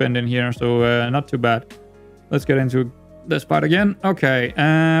that we can spend in here, so not too bad. Let's get into this fight again. Okay,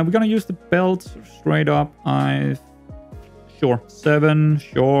 we're going to use the belt straight up. Sure. 7,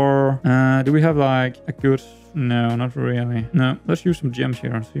 sure. Do we have like a good... No, not really. No, let's use some gems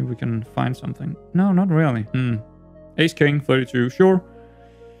here and see if we can find something. No, not really. Ace King, 32, sure.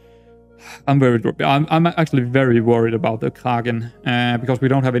 I'm actually very worried about the Kraken because we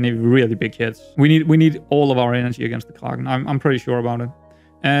don't have any really big hits. We need all of our energy against the Kraken. I'm pretty sure about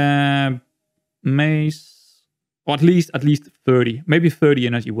it. Mace, or at least 30. Maybe 30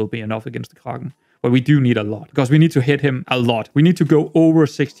 energy will be enough against the Kraken. But we do need a lot because we need to hit him a lot. We need to go over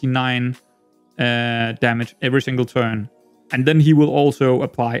 69 damage every single turn. And then he will also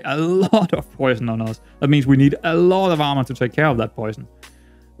apply a lot of poison on us. That means we need a lot of armor to take care of that poison.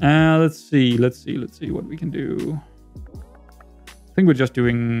 Let's see what we can do. I think we're just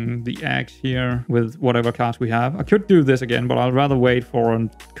doing the axe here with whatever cards we have. I could do this again, but I'll rather wait for a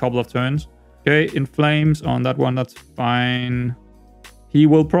couple of turns. Okay, in flames on that one, that's fine. He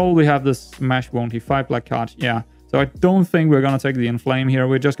will probably have the smash, won't he? 5 black cards, yeah. So I don't think we're going to take the inflame here.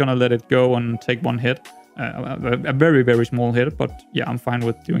 We're just going to let it go and take 1 hit. A very, very small hit, but yeah, I'm fine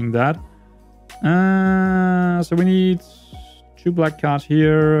with doing that. So we need 2 black cards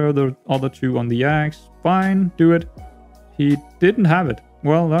here, the other 2 on the axe. Fine, do it. He didn't have it.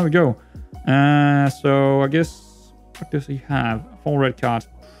 Well, there we go. So I guess, what does he have? 4 red cards,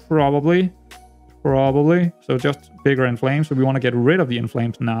 probably. So just bigger inflames. So we want to get rid of the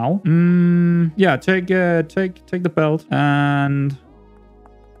inflames now. Yeah, take the belt and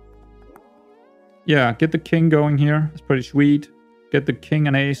yeah, get the king going here. It's pretty sweet. Get the king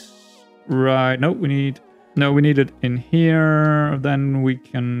and ace. Right. No, we need it in here. Then we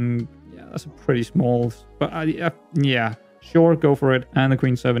can. Yeah, that's a pretty small. But yeah, sure, go for it. And the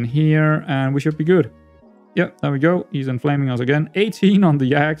queen 7 here, and we should be good. Yep, there we go. He's inflaming us again. 18 on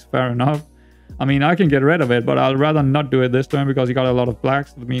the axe. Fair enough. I mean, I can get rid of it, but I'll rather not do it this turn because he got a lot of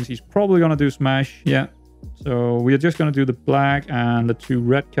blacks. That means he's probably going to do smash. Yeah. So we are just going to do the black and the 2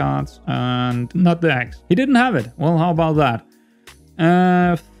 red cards and not the axe. He didn't have it. Well, how about that?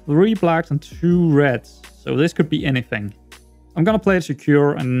 3 blacks and 2 reds. So this could be anything. I'm going to play it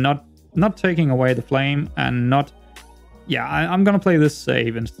secure and not taking away the flame and not... Yeah, I'm going to play this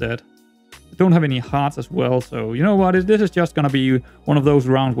save instead. I don't have any hearts as well, so you know what? This is just going to be one of those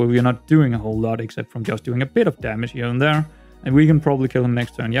rounds where we're not doing a whole lot except from just doing a bit of damage here and there. And we can probably kill him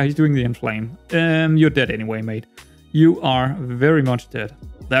next turn. Yeah, he's doing the inflame. You're dead anyway, mate. You are very much dead.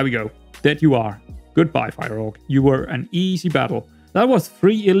 There we go. Dead you are. Goodbye, Fire Orc. You were an easy battle. That was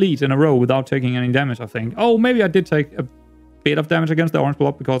 3 elites in a row without taking any damage, I think. Oh, maybe I did take a bit of damage against the orange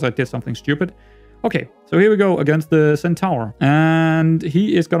blob because I did something stupid. Okay, so here we go against the Centaur. And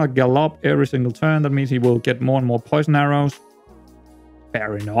he is gonna gallop every single turn. That means he will get more and more poison arrows.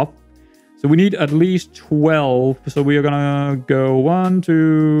 Fair enough. So we need at least 12. So we are gonna go 1,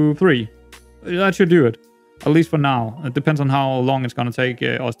 2, 3. That should do it. At least for now. It depends on how long it's gonna take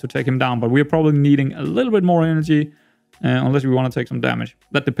us to take him down. But we're probably needing a little bit more energy. Unless we want to take some damage.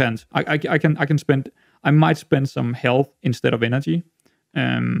 That depends. I might spend some health instead of energy.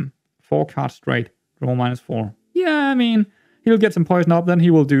 4 cards straight. Draw -4. Yeah, I mean, he'll get some poison up, then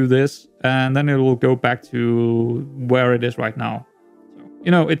he will do this, and then it will go back to where it is right now. So,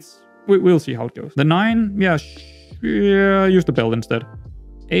 you know, we'll see how it goes. The 9, yeah, use the belt instead.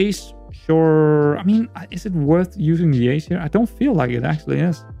 Ace, sure. I mean, is it worth using the ace here? I don't feel like it actually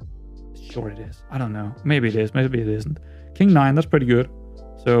is. Sure it is. I don't know. Maybe it is. Maybe it isn't. King 9, that's pretty good.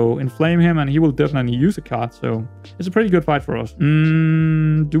 So inflame him and he will definitely use a card. So it's a pretty good fight for us.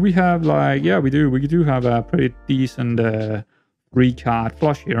 Do we have like... Yeah, we do. We do have a pretty decent 3-card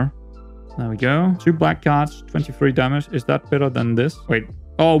flush here. There we go. 2 black cards, 23 damage. Is that better than this? Wait.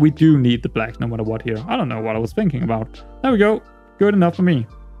 Oh, we do need the blacks no matter what here. I don't know what I was thinking about. There we go. Good enough for me.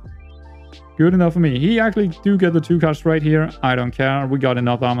 Good enough for me. He actually do get the 2 cards right here. I don't care. We got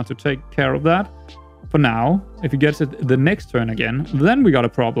enough armor to take care of that. For now, if he gets it the next turn again, then we got a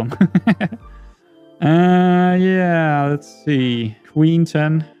problem. Yeah, let's see. Queen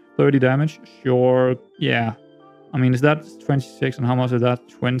 10, 30 damage. Sure. Yeah. I mean, is that 26? And how much is that?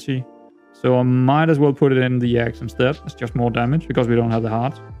 20. So I might as well put it in the X instead. It's just more damage because we don't have the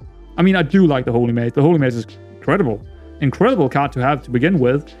hearts. I mean, I do like the Holy Mace. The Holy Mace is incredible. Incredible card to have to begin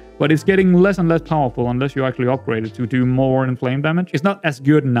with. But it's getting less and less powerful unless you actually upgrade it to do more in flame damage. It's not as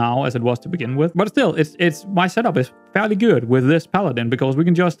good now as it was to begin with. But still, it's my setup is fairly good with this paladin because we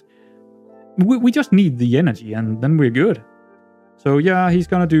can just... We just need the energy and then we're good. So yeah, he's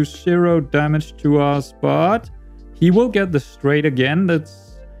gonna do 0 damage to us, but he will get the straight again.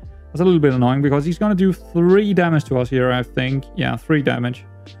 That's a little bit annoying because he's gonna do 3 damage to us here, I think. Yeah, 3 damage.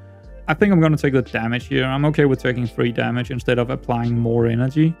 I think I'm gonna take the damage here. I'm okay with taking 3 damage instead of applying more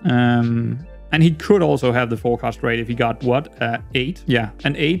energy. And he could also have the 4-card straight if he got, what, 8? Yeah,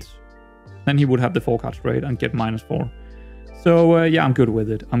 an 8. Then he would have the 4-card straight and get -4. So yeah, I'm good with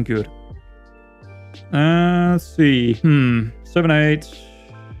it. I'm good. Let's see. 7, 8,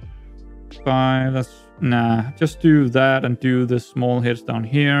 5. That's nah. Just do that and do the small hits down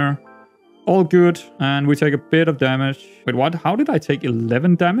here. All good. And we take a bit of damage. Wait, what? How did I take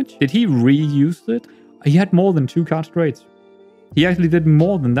 11 damage? Did he reuse it? He had more than 2 card straights. He actually did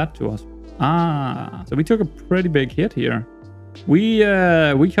more than that to us. Ah, so we took a pretty big hit here. We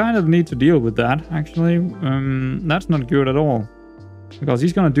kind of need to deal with that, actually. That's not good at all. Because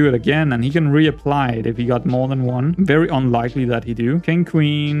he's gonna do it again, and he can reapply it if he got more than 1. Very unlikely that he do. King,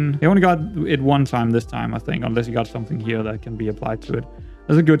 Queen. He only got it 1 time this time, I think. Unless he got something here that can be applied to it.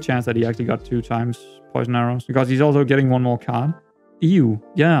 There's a good chance that he actually got 2 times poison arrows. Because he's also getting 1 more card. Ew.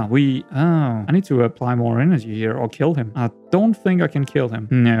 Yeah, oh. I need to apply more energy here or kill him. I don't think I can kill him.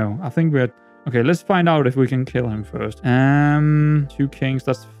 No, I think we're... Okay, let's find out if we can kill him first. 2 kings,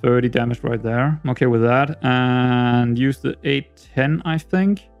 that's 30 damage right there. I'm okay with that. And use the 8-10, I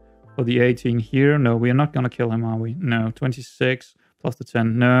think. For the 18 here. No, we are not gonna kill him, are we? No, 26 plus the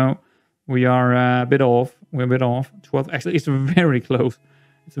 10. No, we are a bit off. We're a bit off. 12. Actually, it's very close.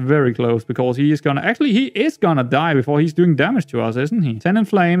 It's very close because he is gonna... Actually, he is gonna die before he's doing damage to us, isn't he? 10 in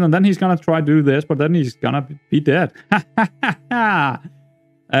flame, and then he's gonna try to do this, but then he's gonna be dead. Ha ha ha ha!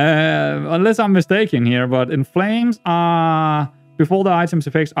 Unless I'm mistaken here, but in flames are before the item's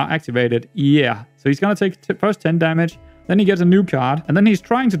effects are activated. Yeah, so he's gonna take first 10 damage, then he gets a new card, and then he's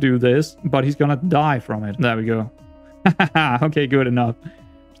trying to do this, but he's gonna die from it. There we go. Okay, good enough.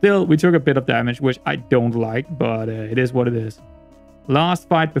 Still, we took a bit of damage, which I don't like, but it is what it is. Last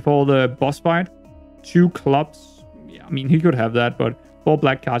fight before the boss fight. 2 clubs. Yeah, I mean, he could have that, but 4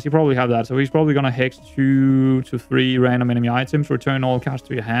 black cards. You probably have that. So he's probably going to hex 2 to 3 random enemy items. Return all cards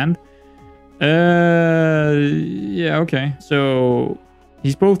to your hand. Yeah, okay. So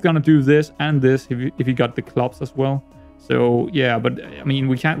he's both going to do this and this if he got the clubs as well. So yeah, but I mean,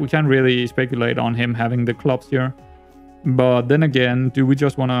 we can't really speculate on him having the clubs here. But then again, do we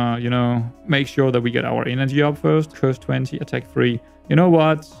just want to, you know, make sure that we get our energy up first? Curse 20, attack 3. You know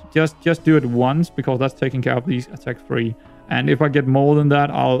what? Just do it once because that's taking care of these attack 3. And if I get more than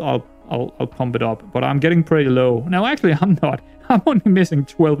that, I'll pump it up. But I'm getting pretty low. No, actually, I'm not. I'm only missing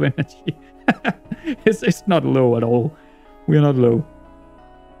 12 energy. It's not low at all. We're not low.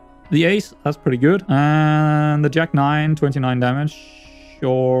 The ace, that's pretty good. And the jack 9, 29 damage.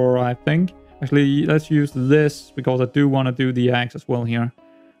 Sure, I think. Actually, let's use this because I do want to do the axe as well here.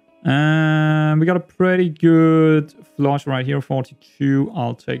 And we got a pretty good flush right here, 42.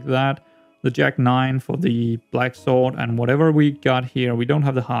 I'll take that. The jack 9 for the black sword and whatever we got here. We don't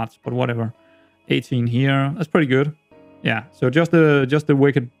have the hearts, but whatever. 18 here. That's pretty good. Yeah, so just the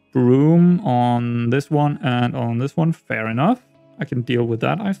wicked broom on this one and on this one. Fair enough. I can deal with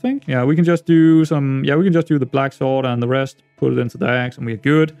that, I think. Yeah, we can just do some... Yeah, we can just do the black sword and the rest. Put it into the axe and we're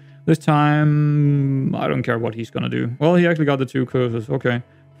good. This time, I don't care what he's gonna do. Well, he actually got the 2 curses. Okay,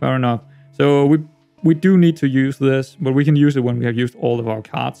 fair enough. So we do need to use this, but we can use it when we have used all of our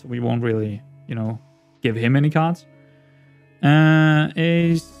cards. We won't really, you know, give him any cards.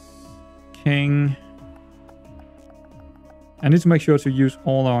 Ace, king. I need to make sure to use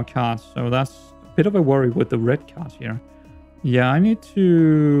all our cards. So that's a bit of a worry with the red cards here. Yeah, I need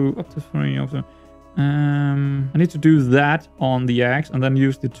to... Up to 3, up to... I need to do that on the axe and then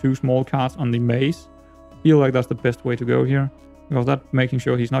use the 2 small cards on the mace. I feel like that's the best way to go here. because that's making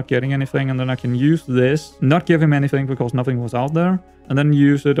sure he's not getting anything. And then I can use this, not give him anything because nothing was out there, and then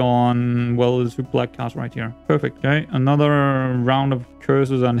use it on, well, the 2 black cards right here. Perfect. Okay, another round of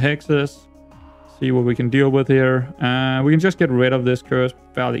curses and hexes. See what we can deal with here. We can just get rid of this curse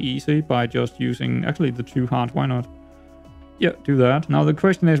fairly easy by just using, actually, the 2 hearts. Why not? Yeah, do that. Now the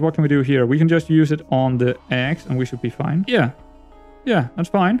question is, what can we do here? We can just use it on the X and we should be fine. Yeah, that's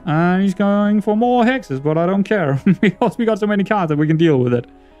fine. And he's going for more hexes, but I don't care because we got so many cards that we can deal with it.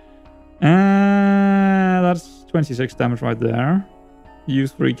 That's 26 damage right there.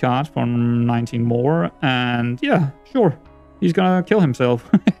 Use 3 cards for 19 more. And yeah, sure. He's gonna kill himself.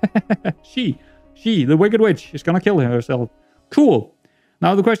 She, the Wicked Witch, is gonna kill herself. Cool.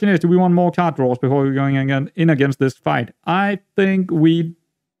 Now the question is, do we want more card draws before we're going in against this fight? I think we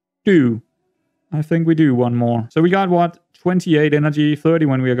do. I think we do one more. So we got what? 28 energy, 30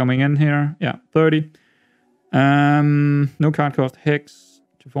 when we are coming in here. Yeah, 30. No card cost hex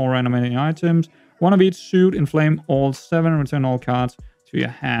to 4 random enemy items. 1 of each suit, inflame all 7, return all cards to your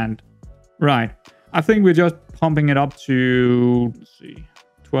hand. Right. I think we're just pumping it up to, let's see,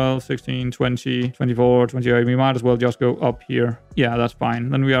 12, 16, 20, 24, 28. We might as well just go up here. Yeah, that's fine.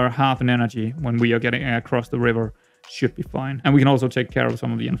 Then we are half in energy when we are getting across the river. Should be fine. And we can also take care of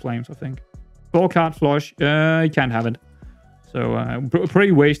some of the inflames, I think. 4 card flush. You can't have it. So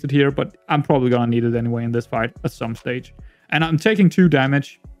pretty wasted here, but I'm probably gonna need it anyway in this fight at some stage. And I'm taking 2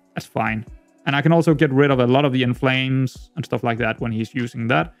 damage. That's fine. And I can also get rid of a lot of the inflames and stuff like that when he's using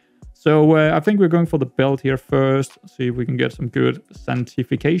that. So I think we're going for the belt here first. See if we can get some good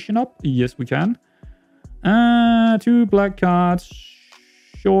sanctification up. Yes, we can. 2 black cards.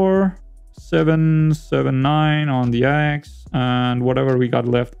 Sure. 7, 7, 9 on the axe. And whatever we got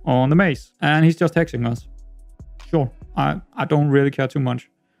left on the mace. And he's just hexing us. Sure. I don't really care too much.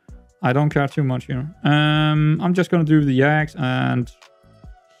 I don't care too much here. I'm just going to do the axe and...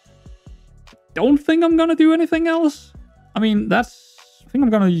 don't think I'm going to do anything else. I mean, that's... I think I'm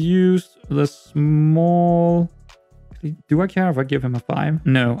going to use the small... Do I care if I give him a 5?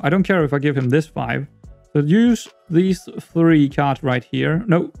 No, I don't care if I give him this 5. So use these 3 cards right here.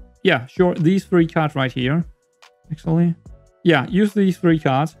 No, yeah, sure. These 3 cards right here. Actually, yeah, use these 3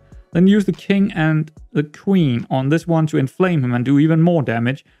 cards. Then use the king and the queen on this one to inflame him and do even more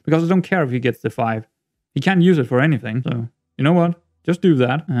damage. Because I don't care if he gets the 5. He can't use it for anything. So, you know what? Just do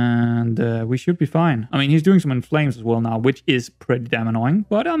that. And we should be fine. I mean, he's doing some inflames as well now, which is pretty damn annoying.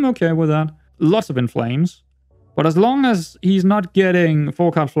 But I'm okay with that. Lots of inflames. But as long as he's not getting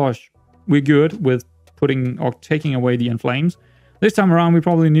 4 card flush, we're good with putting or taking away the inflames. This time around, we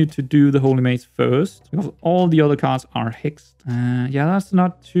probably need to do the Holy Mace first, because all the other cards are hexed. Yeah, that's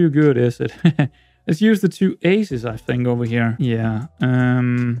not too good, is it? Let's use the 2 aces, I think, over here. Yeah.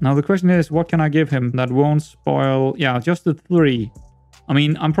 Now the question is, what can I give him that won't spoil? Yeah, just the 3. I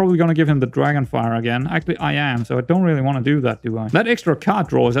mean, I'm probably going to give him the Dragonfire again. Actually, I am, so I don't really want to do that, do I? That extra card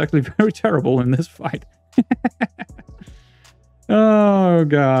draw is actually very terrible in this fight. Oh,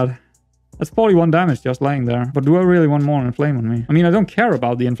 God. That's 41 damage just laying there. But do I really want more inflame on me? I mean, I don't care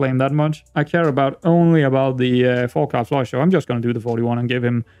about the inflame that much. I care only about the 4 card flush. So I'm just going to do the 41 and give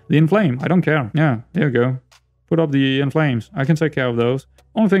him the inflame. I don't care. Yeah, there you go. Put up the inflames. I can take care of those.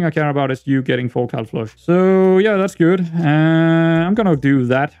 Only thing I care about is you getting 4 card flush. So yeah, that's good. I'm going to do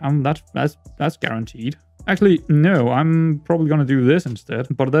that. That's guaranteed. Actually, no, I'm probably going to do this instead.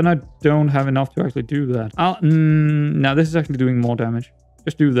 But then I don't have enough to actually do that. Now this is actually doing more damage.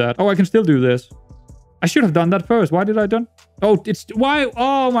 Just do that. Oh, I can still do this. I should have done that first. Why did I done? Oh, it's... Why?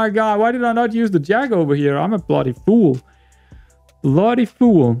 Oh my god. Why did I not use the jack over here? I'm a bloody fool. Bloody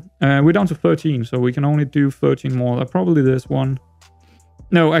fool. We're down to 13, so we can only do 13 more. Probably this one.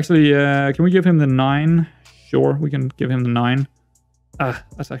 No, actually, can we give him the 9? Sure, we can give him the 9.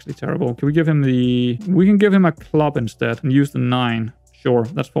 That's actually terrible. Can we give him the... We can give him a club instead and use the 9. Sure,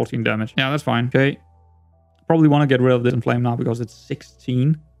 that's 14 damage. Yeah, that's fine. Okay. Probably want to get rid of this inflame now because it's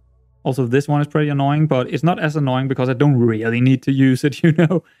 16. Also, this one is pretty annoying, but it's not as annoying because I don't really need to use it, you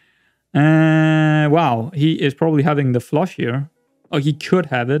know. Wow, he is probably having the flush here. Oh, he could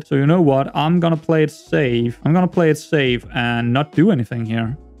have it. So you know what? I'm going to play it safe. I'm going to play it safe and not do anything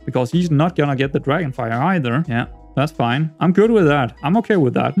here. Because he's not going to get the Dragonfire either. Yeah, that's fine. I'm good with that. I'm okay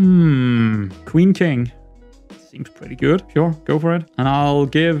with that. Queen King. Seems pretty good. Sure, go for it. And I'll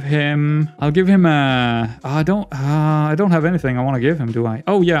give him a... I don't have anything I want to give him, do I?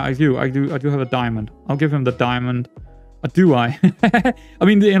 Oh yeah, I do have a diamond. I'll give him the diamond. Do I? I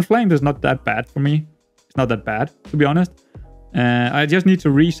mean, the inflamed is not that bad for me. It's not that bad, to be honest. I just need to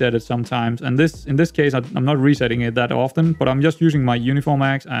reset it sometimes. And in this case, I'm not resetting it that often, but I'm just using my uniform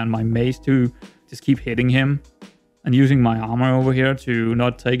axe and my mace to just keep hitting him. and using my armor over here to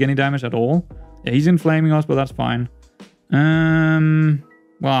not take any damage at all. Yeah, he's inflaming us, but that's fine.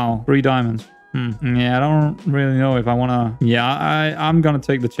 Wow, 3 diamonds. Yeah, I don't really know if I want to... Yeah, I'm going to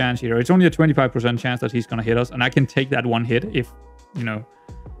take the chance here. It's only a 25% chance that he's going to hit us, and I can take that one hit if, you know,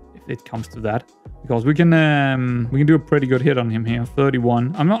 if it comes to that. Because we can do a pretty good hit on him here,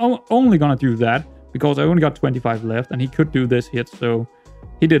 31. I'm not only going to do that because I only got 25 left, and he could do this hit, so...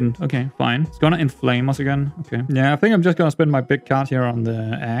 He didn't. Okay, fine. It's going to inflame us again. Okay. Yeah, I think I'm just going to spend my big card here on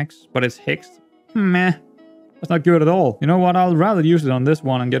the axe, but it's hexed. Meh. That's not good at all. You know what? I'll rather use it on this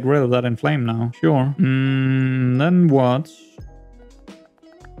one and get rid of that inflame now. Sure. Then what?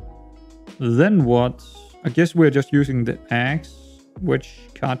 Then what? I guess we're just using the axe. Which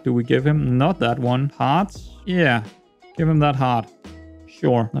card do we give him? Not that one. Hearts? Yeah. Give him that heart.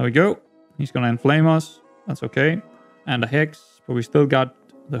 Sure. There we go. He's going to inflame us. That's okay. And a hex. But we still got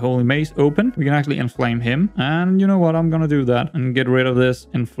the holy mace open. We can actually inflame him. And you know what? I'm going to do that and get rid of this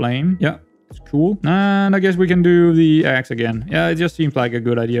inflame. Yeah. It's cool. And I guess we can do the axe again. Yeah, it just seems like a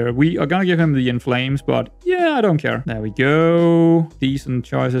good idea. We are gonna give him the inflames, but yeah, I don't care. There we go. Decent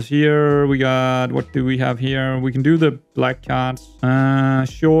choices here. We got... What do we have here? We can do the black cards.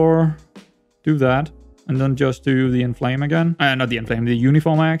 Sure. Do that. And then just do the inflame again. Not the inflame, the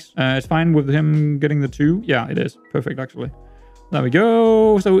uniform axe. It's fine with him getting the 2. Yeah, it is. Perfect, actually. There we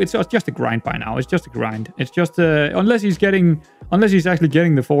go. So it's just a grind by now. It's just a grind. It's just unless he's actually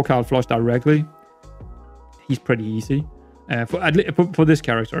getting the 4-card flush directly, he's pretty easy for this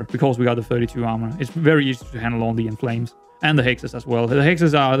character because we got the 32 armor. It's very easy to handle all the inflames and the hexes as well. The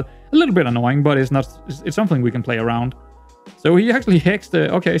hexes are a little bit annoying, but it's not. It's something we can play around. So he actually hexed.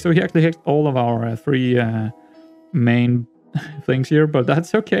 Okay, so he actually hexed all of our 3 main things here, but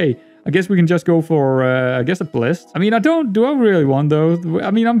that's okay. I guess we can just go for, I guess, a blessed. I mean, do I really want those?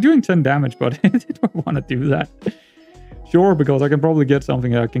 I mean, I'm doing 10 damage, but do I want to do that? Sure, because I can probably get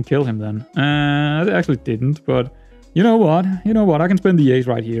something that can kill him then. I actually didn't, but you know what? You know what? I can spend the ace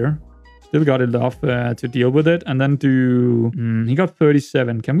right here. Still got enough to deal with it. And then do... he got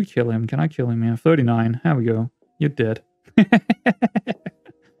 37. Can we kill him? Can I kill him here? 39. There we go. You're dead.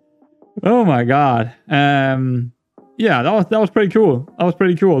 Oh my god. Yeah, that was pretty cool. That was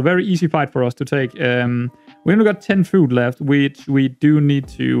pretty cool. Very easy fight for us to take. We only got 10 food left, which we do need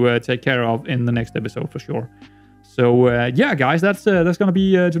to take care of in the next episode for sure. So yeah, guys, that's gonna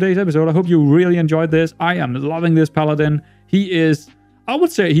be today's episode. I hope you really enjoyed this. I am loving this paladin. He is, I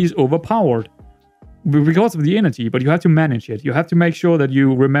would say, he's overpowered because of the energy, but you have to manage it. You have to make sure that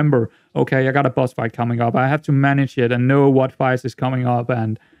you remember, okay, I got a boss fight coming up. I have to manage it and know what fights is coming up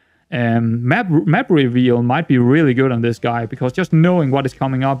and. Map reveal might be really good on this guy because just knowing what is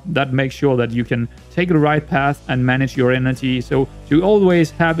coming up, that makes sure that you can take the right path and manage your energy. So you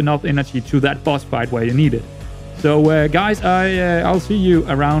always have enough energy to that boss fight where you need it. So guys, I'll see you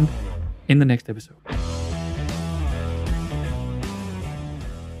around in the next episode.